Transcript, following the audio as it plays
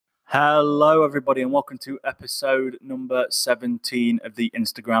Hello, everybody, and welcome to episode number 17 of the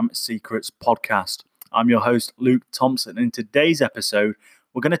Instagram Secrets podcast. I'm your host, Luke Thompson, and in today's episode,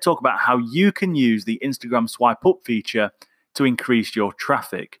 we're going to talk about how you can use the Instagram swipe up feature to increase your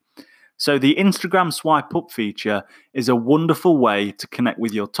traffic. So the Instagram swipe up feature is a wonderful way to connect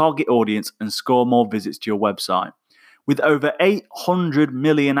with your target audience and score more visits to your website. With over 800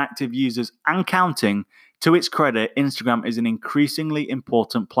 million active users and counting, to its credit, Instagram is an increasingly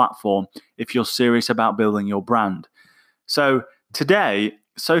important platform if you're serious about building your brand. So today,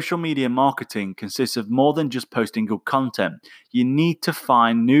 social media marketing consists of more than just posting good content. You need to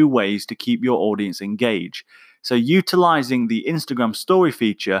find new ways to keep your audience engaged. So utilizing the Instagram story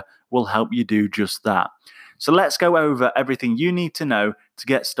feature will help you do just that. So let's go over everything you need to know to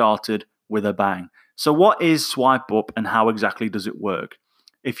get started with a bang. So what is swipe up and how exactly does it work?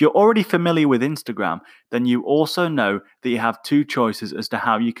 If you're already familiar with Instagram, then you also know that you have two choices as to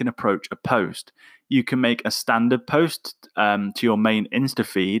how you can approach a post. You can make a standard post to your main Insta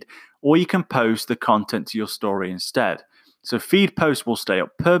feed, or you can post the content to your story instead. So feed posts will stay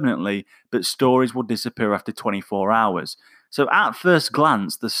up permanently, but stories will disappear after 24 hours. So at first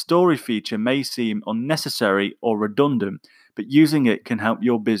glance, the story feature may seem unnecessary or redundant, but using it can help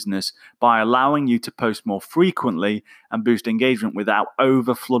your business by allowing you to post more frequently and boost engagement without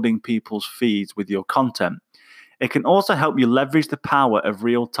over-flooding people's feeds with your content. It can also help you leverage the power of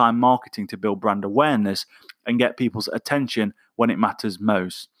real-time marketing to build brand awareness and get people's attention when it matters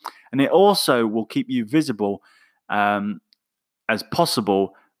most. And it also will keep you visible as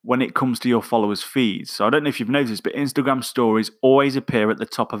possible when it comes to your followers' feeds. So I don't know if you've noticed, but Instagram stories always appear at the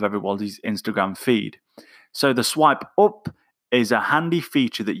top of everybody's Instagram feed. So the swipe up is a handy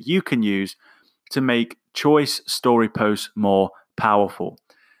feature that you can use to make choice story posts more powerful.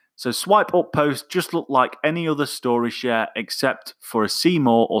 So swipe up posts just look like any other story share except for a see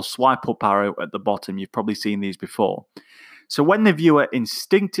more or swipe up arrow at the bottom. You've probably seen these before. So when the viewer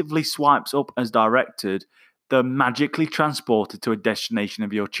instinctively swipes up as directed, they're magically transported to a destination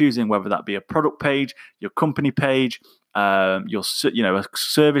of your choosing, whether that be a product page, your company page, a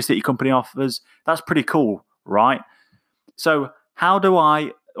service that your company offers. That's pretty cool, right? So how do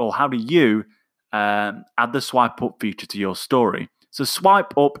you add the swipe up feature to your story? So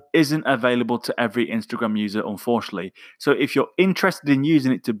swipe up isn't available to every Instagram user, unfortunately. So if you're interested in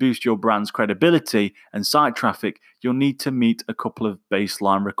using it to boost your brand's credibility and site traffic, you'll need to meet a couple of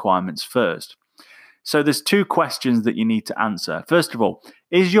baseline requirements first. So there's two questions that you need to answer. First of all,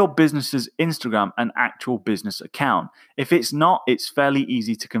 is your business's Instagram an actual business account? If it's not, it's fairly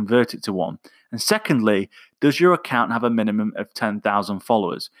easy to convert it to one. And secondly, does your account have a minimum of 10,000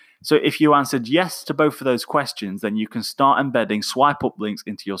 followers? So if you answered yes to both of those questions, then you can start embedding swipe up links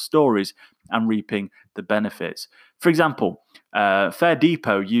into your stories and reaping the benefits. For example, Fair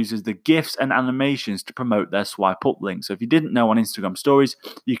Depot uses the GIFs and animations to promote their swipe up links. So if you didn't know, on Instagram stories,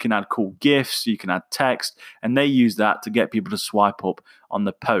 you can add cool GIFs, you can add text, and they use that to get people to swipe up on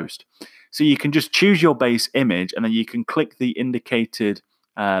the post. So you can just choose your base image and then you can click the indicated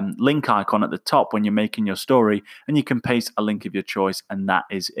link icon at the top when you're making your story, and you can paste a link of your choice, and that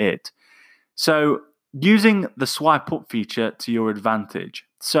is it. So using the swipe up feature to your advantage.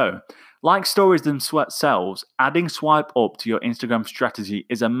 So like stories themselves, adding swipe up to your Instagram strategy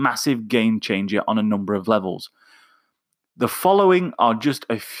is a massive game changer on a number of levels. The following are just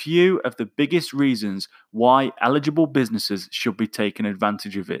a few of the biggest reasons why eligible businesses should be taking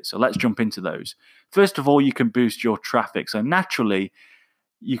advantage of it. So let's jump into those. First of all, you can boost your traffic. So naturally,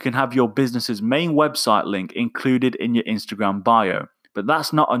 you can have your business's main website link included in your Instagram bio. But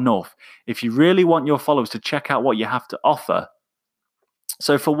that's not enough if you really want your followers to check out what you have to offer.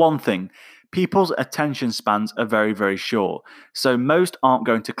 So for one thing, people's attention spans are very, very short. So most aren't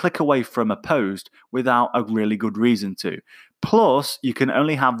going to click away from a post without a really good reason to. Plus, you can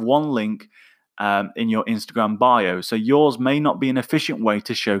only have one link in your Instagram bio. So yours may not be an efficient way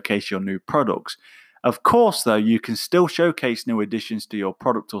to showcase your new products. Of course, though, you can still showcase new additions to your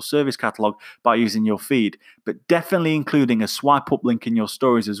product or service catalog by using your feed, but definitely including a swipe up link in your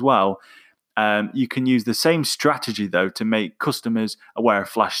stories as well. You can use the same strategy, though, to make customers aware of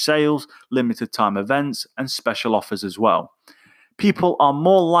flash sales, limited time events, and special offers as well. People are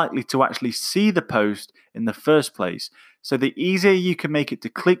more likely to actually see the post in the first place. So the easier you can make it to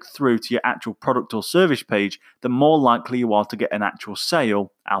click through to your actual product or service page, the more likely you are to get an actual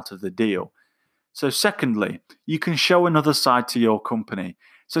sale out of the deal. So secondly, you can show another side to your company.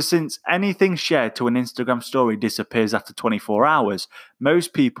 So since anything shared to an Instagram story disappears after 24 hours,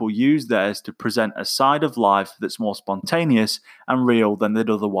 most people use theirs to present a side of life that's more spontaneous and real than they'd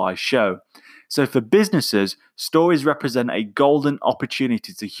otherwise show. So for businesses, stories represent a golden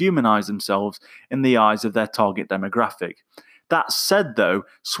opportunity to humanize themselves in the eyes of their target demographic. That said, though,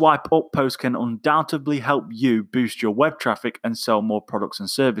 swipe up posts can undoubtedly help you boost your web traffic and sell more products and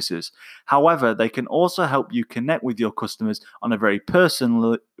services. However, they can also help you connect with your customers on a very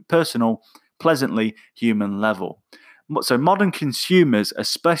personal, pleasantly human level. So modern consumers,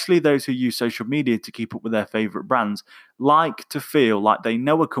 especially those who use social media to keep up with their favorite brands, like to feel like they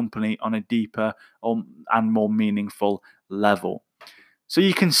know a company on a deeper and more meaningful level. So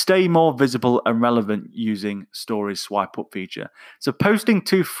you can stay more visible and relevant using Stories swipe up feature. So posting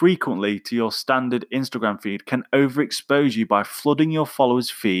too frequently to your standard Instagram feed can overexpose you by flooding your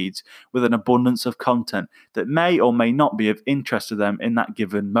followers' feeds with an abundance of content that may or may not be of interest to them in that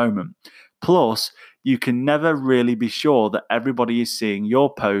given moment. Plus, you can never really be sure that everybody is seeing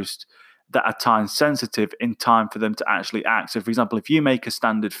your post that are time sensitive in time for them to actually act. So, for example, if you make a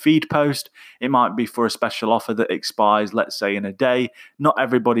standard feed post, it might be for a special offer that expires, let's say, in a day. Not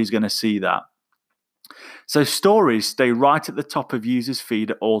everybody's going to see that. So, stories stay right at the top of users' feed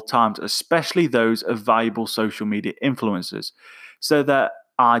at all times, especially those of valuable social media influencers. So, they're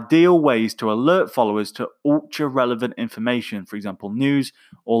ideal ways to alert followers to ultra relevant information, for example, news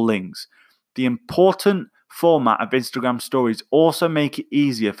or links. The important format of Instagram stories also make it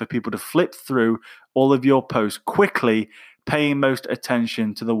easier for people to flip through all of your posts quickly, paying most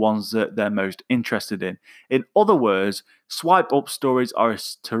attention to the ones that they're most interested in. In other words, swipe up stories are a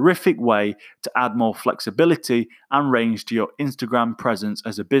terrific way to add more flexibility and range to your Instagram presence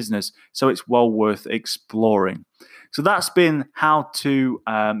as a business, so it's well worth exploring. So that's been how to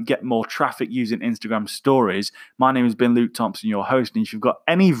get more traffic using Instagram stories. My name has been Luke Thompson, your host. And if you've got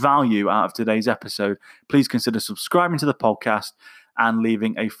any value out of today's episode, please consider subscribing to the podcast and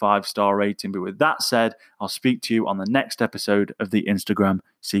leaving a 5-star rating. But with that said, I'll speak to you on the next episode of the Instagram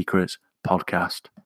Secrets Podcast.